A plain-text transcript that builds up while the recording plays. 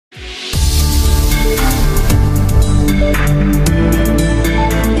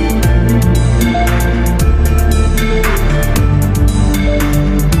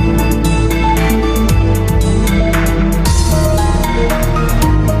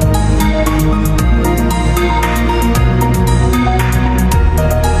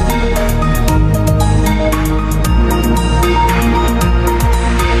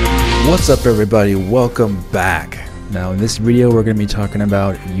up everybody, welcome back. Now in this video we're going to be talking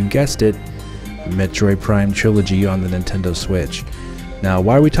about, you guessed it, Metroid Prime Trilogy on the Nintendo Switch. Now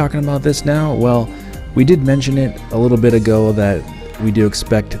why are we talking about this now? Well, we did mention it a little bit ago that we do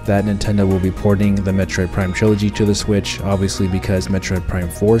expect that Nintendo will be porting the Metroid Prime Trilogy to the Switch, obviously because Metroid Prime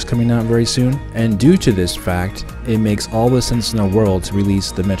 4 is coming out very soon. And due to this fact, it makes all the sense in the world to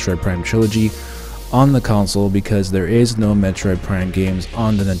release the Metroid Prime Trilogy on the console because there is no Metroid Prime games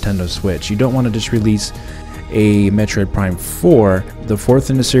on the Nintendo Switch. You don't want to just release a Metroid Prime 4, the fourth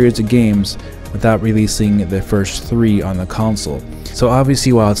in the series of games, without releasing the first three on the console. So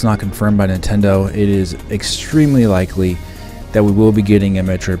obviously, while it's not confirmed by Nintendo, it is extremely likely that we will be getting a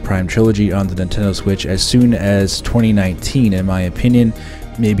Metroid Prime Trilogy on the Nintendo Switch as soon as 2019, in my opinion.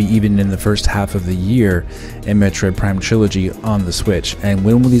 Maybe even in the first half of the year, a Metroid Prime Trilogy on the Switch. And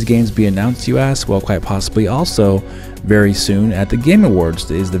when will these games be announced, you ask? Well, quite possibly also very soon at the Game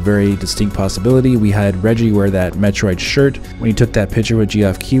Awards is the very distinct possibility. We had Reggie wear that Metroid shirt when he took that picture with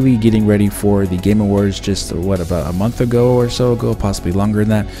Geoff Keighley getting ready for the Game Awards just, what, about a month ago or so ago, possibly longer than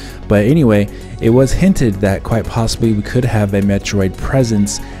that. But anyway, it was hinted that quite possibly we could have a Metroid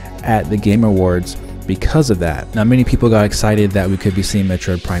presence at the Game Awards because of that. Now, many people got excited that we could be seeing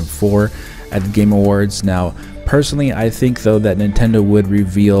Metroid Prime 4 at the Game Awards. Now, personally, I think though that Nintendo would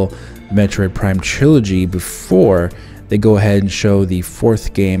reveal Metroid Prime Trilogy before they go ahead and show the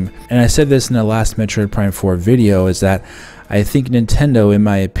fourth game. And I said this in the last Metroid Prime 4 video, is that I think Nintendo, in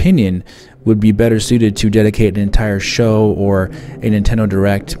my opinion, would be better suited to dedicate an entire show or a Nintendo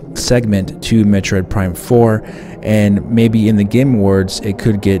Direct segment to Metroid Prime 4, and maybe in the Game Awards it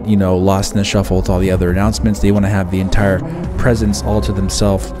could get, you know, lost in the shuffle with all the other announcements. They want to have the entire presence all to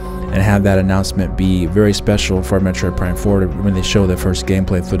themselves and have that announcement be very special for Metroid Prime 4 when they show the first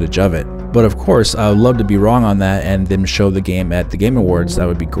gameplay footage of it. But of course, I would love to be wrong on that and then show the game at the Game Awards. That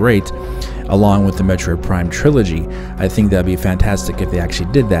would be great, along with the Metroid Prime Trilogy. I think that'd be fantastic if they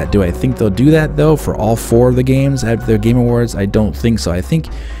actually did that. Do I think they'll do that though for all four of the games at the Game Awards? I don't think so. I think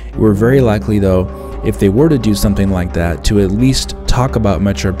we're very likely though, if they were to do something like that, to at least talk about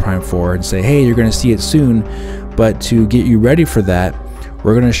Metroid Prime 4 and say, hey, you're going to see it soon, but to get you ready for that,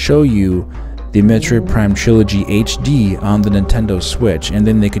 we're going to show you the Metroid Prime Trilogy HD on the Nintendo Switch, and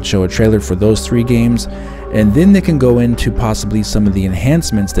then they could show a trailer for those three games, and then they can go into possibly some of the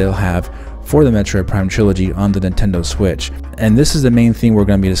enhancements they'll have for the Metroid Prime Trilogy on the Nintendo Switch. And this is the main thing we're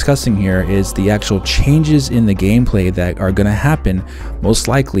going to be discussing here, is the actual changes in the gameplay that are going to happen most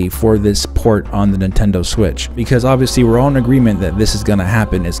likely for this port on the Nintendo Switch, because obviously we're all in agreement that this is going to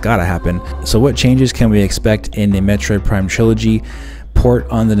happen. It's got to happen. So what changes can we expect in the Metroid Prime Trilogy port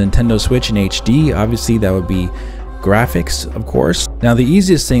on the Nintendo Switch in HD? Obviously that would be graphics, of course. Now the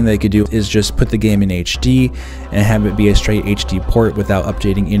easiest thing they could do is just put the game in HD and have it be a straight HD port without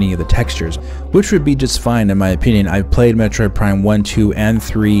updating any of the textures, which would be just fine in my opinion. I've played Metroid Prime 1, 2, and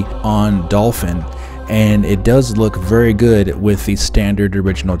 3 on Dolphin, and it does look very good with the standard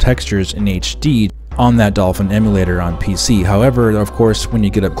original textures in HD on that Dolphin emulator on PC. However, of course, when you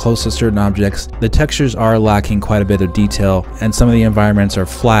get up close to certain objects, the textures are lacking quite a bit of detail, and some of the environments are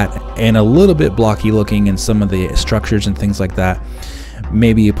flat and a little bit blocky looking, and some of the structures and things like that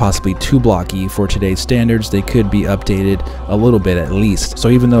maybe possibly too blocky for today's standards. They could be updated a little bit at least. So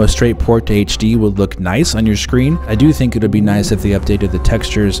even though a straight port to HD would look nice on your screen, I do think it would be nice if they updated the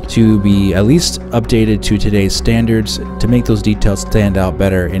textures to be at least updated to today's standards to make those details stand out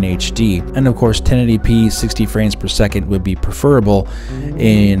better in HD. And of course 1080p 60 frames per second would be preferable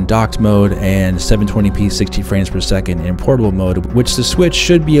in docked mode, and 720p 60 frames per second in portable mode, which the Switch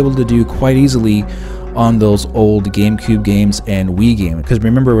should be able to do quite easily on those old GameCube games and Wii games. Because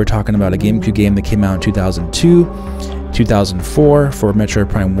remember, we're talking about a GameCube game that came out in 2002, 2004 for Metroid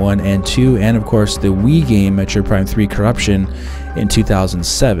Prime 1 and 2, and of course the Wii game Metroid Prime 3 Corruption in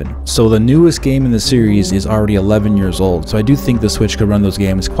 2007. So the newest game in the series is already 11 years old, so I do think the Switch could run those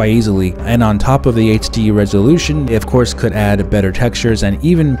games quite easily, and on top of the HD resolution, it of course could add better textures and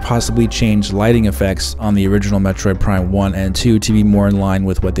even possibly change lighting effects on the original Metroid Prime 1 and 2 to be more in line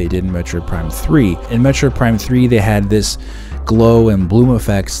with what they did in Metroid Prime 3. In Metroid Prime 3 they had this glow and bloom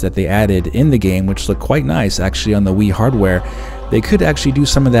effects that they added in the game, which look quite nice actually on the Wii hardware. They could actually do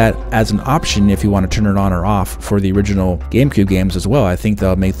some of that as an option if you want to turn it on or off for the original GameCube games as well. I think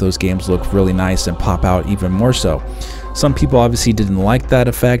that'll make those games look really nice and pop out even more so. Some people obviously didn't like that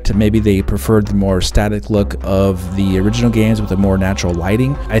effect. Maybe they preferred the more static look of the original games with a more natural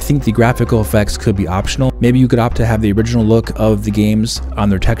lighting. I think the graphical effects could be optional. Maybe you could opt to have the original look of the games on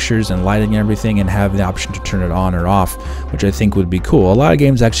their textures and lighting and everything, and have the option to turn it on or off, which I think would be cool. A lot of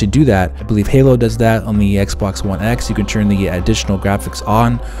games actually do that. I believe Halo does that on the Xbox One X. You can turn the additional graphics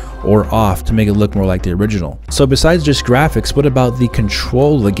on or off to make it look more like the original. So besides just graphics, what about the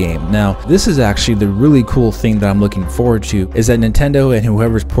control of the game? Now, this is actually the really cool thing that I'm looking forward to, is that Nintendo and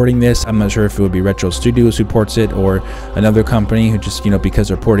whoever's porting this, I'm not sure if it would be Retro Studios who ports it or another company who just, because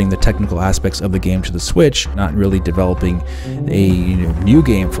they're porting the technical aspects of the game to the Switch, not really developing a new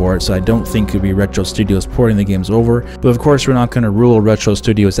game for it. So I don't think it would be Retro Studios porting the games over. But of course, we're not going to rule Retro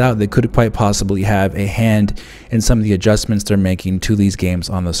Studios out. They could quite possibly have a hand in some of the adjustments they're making to these games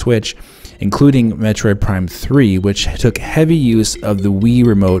on the Switch, including Metroid Prime 3, which took heavy use of the Wii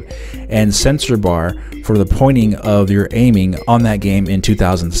remote and sensor bar for the pointing of your aiming on that game in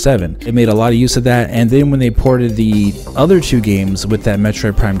 2007. It made a lot of use of that, and then when they ported the other two games with that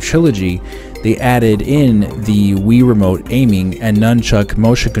Metroid Prime Trilogy, they added in the Wii remote aiming and nunchuck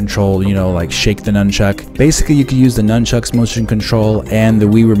motion control, like shake the nunchuck. Basically, you could use the nunchuck's motion control and the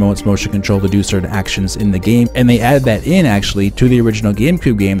Wii remote's motion control to do certain actions in the game. And they added that in actually to the original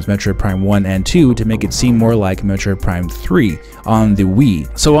GameCube games, Metroid Prime 1 and 2, to make it seem more like Metroid Prime 3 on the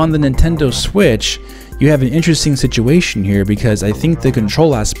Wii. So on the Nintendo Switch, you have an interesting situation here, because I think the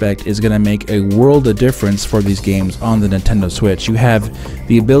control aspect is going to make a world of difference for these games on the Nintendo Switch. You have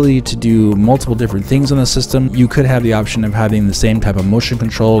the ability to do multiple different things on the system. You could have the option of having the same type of motion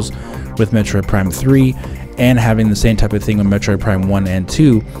controls with Metroid Prime 3 and having the same type of thing with Metroid Prime 1 and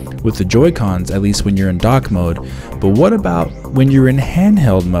 2 with the Joy-Cons, at least when you're in dock mode. But what about when you're in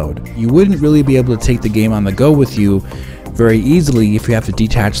handheld mode? You wouldn't really be able to take the game on the go with you very easily if you have to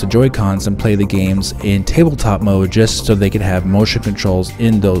detach the Joy-Cons and play the games in tabletop mode just so they could have motion controls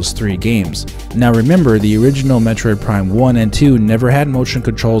in those three games. Now remember, the original Metroid Prime 1 and 2 never had motion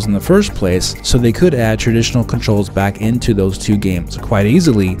controls in the first place, so they could add traditional controls back into those two games quite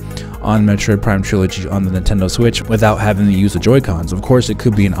easily on Metroid Prime Trilogy on the Nintendo Switch without having to use the Joy-Cons. Of course, it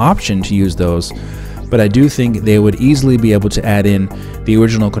could be an option to use those, but I do think they would easily be able to add in the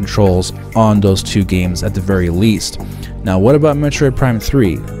original controls on those two games at the very least. Now, what about Metroid Prime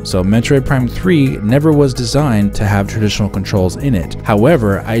 3? So Metroid Prime 3 never was designed to have traditional controls in it.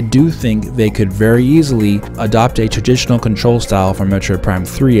 However, I do think they could very easily adopt a traditional control style for Metroid Prime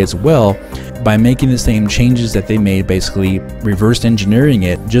 3 as well, by making the same changes that they made, basically reverse engineering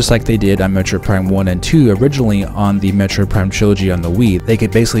it, just like they did on Metroid Prime 1 and 2 originally on the Metroid Prime Trilogy on the Wii. They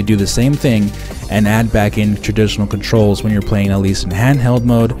could basically do the same thing and add back in traditional controls when you're playing at least in handheld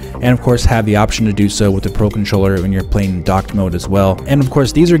mode, and of course have the option to do so with the Pro Controller when you're playing in docked mode as well. And of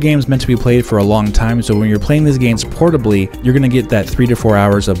course, these are games meant to be played for a long time, so when you're playing these games portably, you're going to get that 3 to 4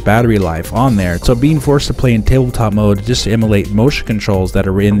 hours of battery life on there. So being forced to play in tabletop mode just to emulate motion controls that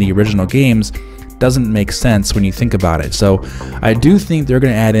are in the original games doesn't make sense when you think about it. So I do think they're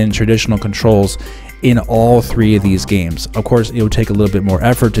going to add in traditional controls in all three of these games. Of course, it would take a little bit more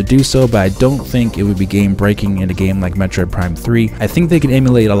effort to do so, but I don't think it would be game breaking in a game like Metroid Prime 3. I think they can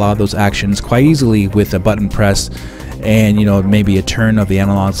emulate a lot of those actions quite easily with a button press and maybe a turn of the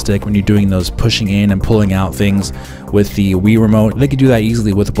analog stick when you're doing those pushing in and pulling out things with the Wii remote. They could do that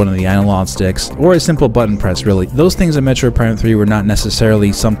easily with one of the analog sticks, or a simple button press really. Those things in Metroid Prime 3 were not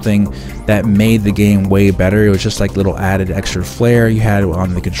necessarily something that made the game way better. It was just like little added extra flair you had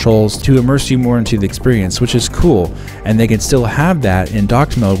on the controls to immerse you more into the experience, which is cool. And they can still have that in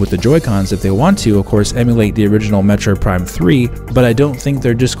docked mode with the Joy-Cons if they want to, of course, emulate the original Metroid Prime 3, but I don't think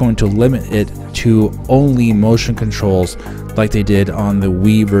they're just going to limit it to only motion controls like they did on the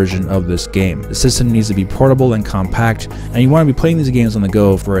Wii version of this game. The system needs to be portable and compact, and you want to be playing these games on the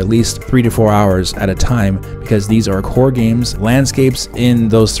go for at least 3 to 4 hours at a time, because these are core games. Landscapes in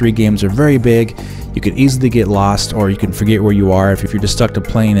those three games are very big. You could easily get lost, or you can forget where you are if you're just stuck to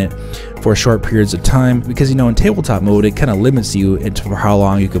playing it for short periods of time, because in tabletop mode it kind of limits you into how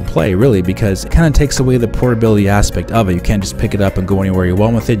long you can play, really, because it kind of takes away the portability aspect of it. You can't just pick it up and go anywhere you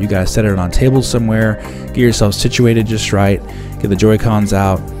want with it. You gotta set it on tables somewhere, get yourself situated just right, get the Joy-Cons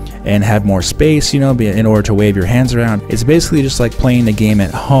out, and have more space, in order to wave your hands around. It's basically just like playing the game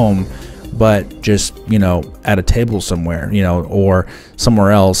at home, but just at a table somewhere, or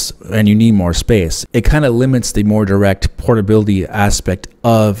somewhere else, and you need more space. It kind of limits the more direct portability aspect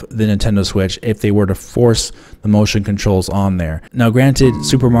of the Nintendo Switch if they were to force the motion controls on there. Now granted,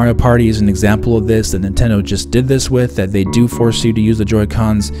 Super Mario Party is an example of this that Nintendo just did this with, that they do force you to use the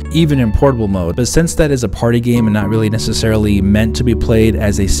Joy-Cons even in portable mode. But since that is a party game and not really necessarily meant to be played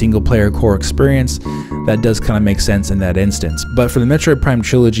as a single player core experience, that does kind of make sense in that instance. But for the Metroid Prime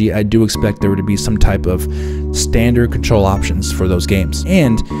Trilogy, I do expect there to be some type of standard control options for those games.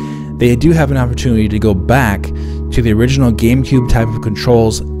 And they do have an opportunity to go back to the original GameCube type of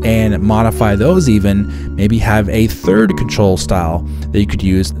controls and modify those even, maybe have a third control style that you could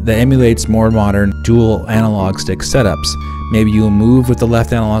use that emulates more modern dual analog stick setups. maybe you'll move with the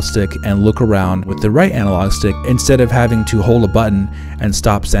left analog stick and look around with the right analog stick instead of having to hold a button and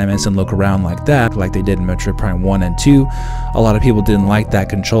stop Samus and look around like that, like they did in Metroid Prime 1 and 2. A lot of people didn't like that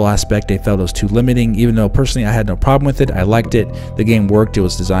control aspect. They felt it was too limiting, even though personally I had no problem with it. I liked it. The game worked. It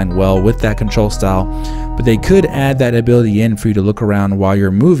was designed well with that control style. But they could add that ability in for you to look around while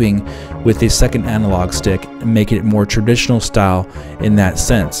you're moving with a second analog stick and make it more traditional style in that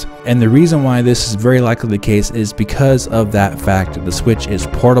sense. And the reason why this is very likely the case is because of that fact. The Switch is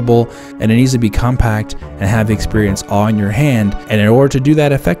portable and it needs to be compact and have the experience all in your hand. And in order to do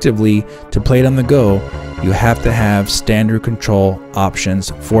that effectively, to play it on the go, you have to have standard control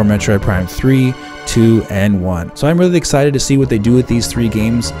options for Metroid Prime 3, 2, and 1. So I'm really excited to see what they do with these 3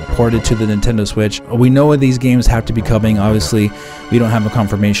 games ported to the Nintendo Switch. We know what these games have to be coming. Obviously, we don't have a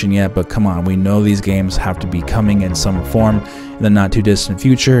confirmation yet, but come on, we know these games have to be coming in some form in the not too distant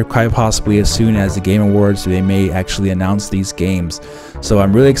future. Quite possibly as soon as the Game Awards, they may actually announce these games. So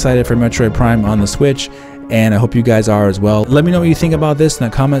I'm really excited for Metroid Prime on the Switch, and I hope you guys are as well. Let me know what you think about this in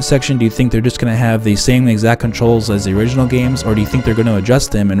the comment section. Do you think they're just going to have the same exact controls as the original games, or do you think they're going to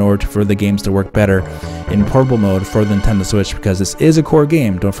adjust them in order for the games to work better in portable mode for the Nintendo Switch? Because this is a core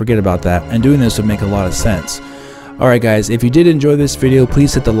game, don't forget about that, and doing this would make a lot of sense. Alright guys, if you did enjoy this video,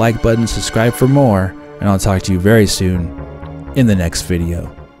 please hit the like button, subscribe for more, and I'll talk to you very soon in the next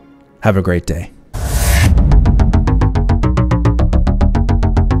video. Have a great day.